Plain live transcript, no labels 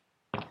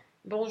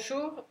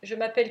Bonjour, je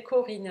m'appelle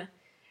Corinne.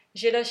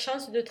 J'ai la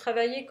chance de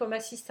travailler comme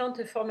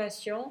assistante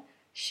formation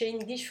chez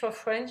English for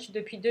French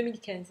depuis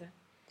 2015.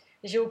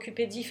 J'ai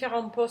occupé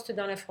différents postes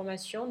dans la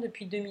formation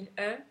depuis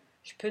 2001.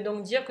 Je peux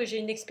donc dire que j'ai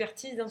une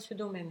expertise dans ce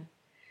domaine.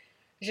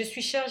 Je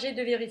suis chargée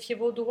de vérifier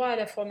vos droits à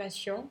la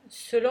formation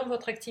selon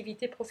votre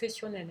activité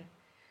professionnelle.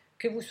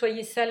 Que vous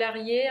soyez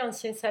salarié,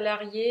 ancien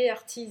salarié,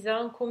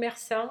 artisan,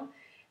 commerçant,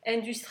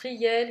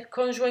 industriel,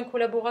 conjoint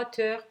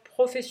collaborateur,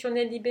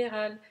 professionnel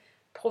libéral,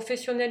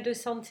 professionnel de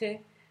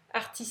santé,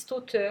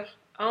 artiste-auteur,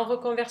 en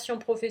reconversion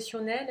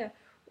professionnelle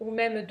ou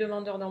même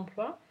demandeur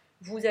d'emploi,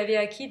 vous avez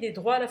acquis des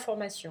droits à la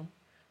formation.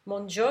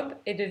 Mon job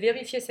est de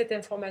vérifier cette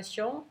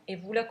information et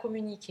vous la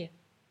communiquer.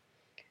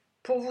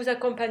 Pour vous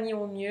accompagner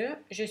au mieux,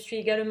 je suis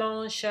également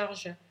en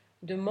charge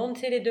de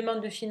monter les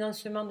demandes de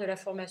financement de la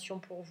formation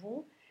pour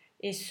vous,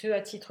 et ce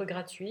à titre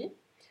gratuit,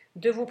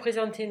 de vous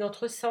présenter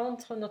notre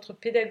centre, notre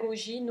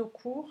pédagogie, nos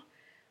cours,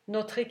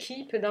 notre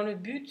équipe dans le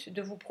but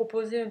de vous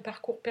proposer un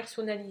parcours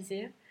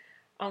personnalisé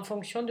en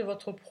fonction de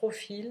votre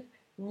profil,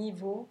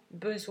 niveau,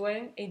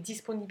 besoins et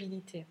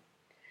disponibilité.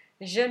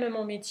 J'aime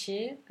mon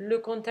métier, le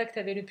contact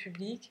avec le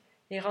public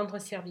et rendre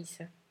service.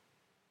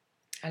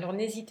 Alors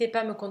n'hésitez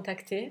pas à me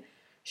contacter,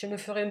 je me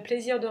ferai un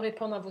plaisir de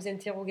répondre à vos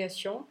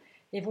interrogations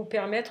et vous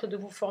permettre de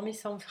vous former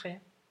sans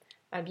frais.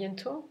 À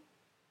bientôt!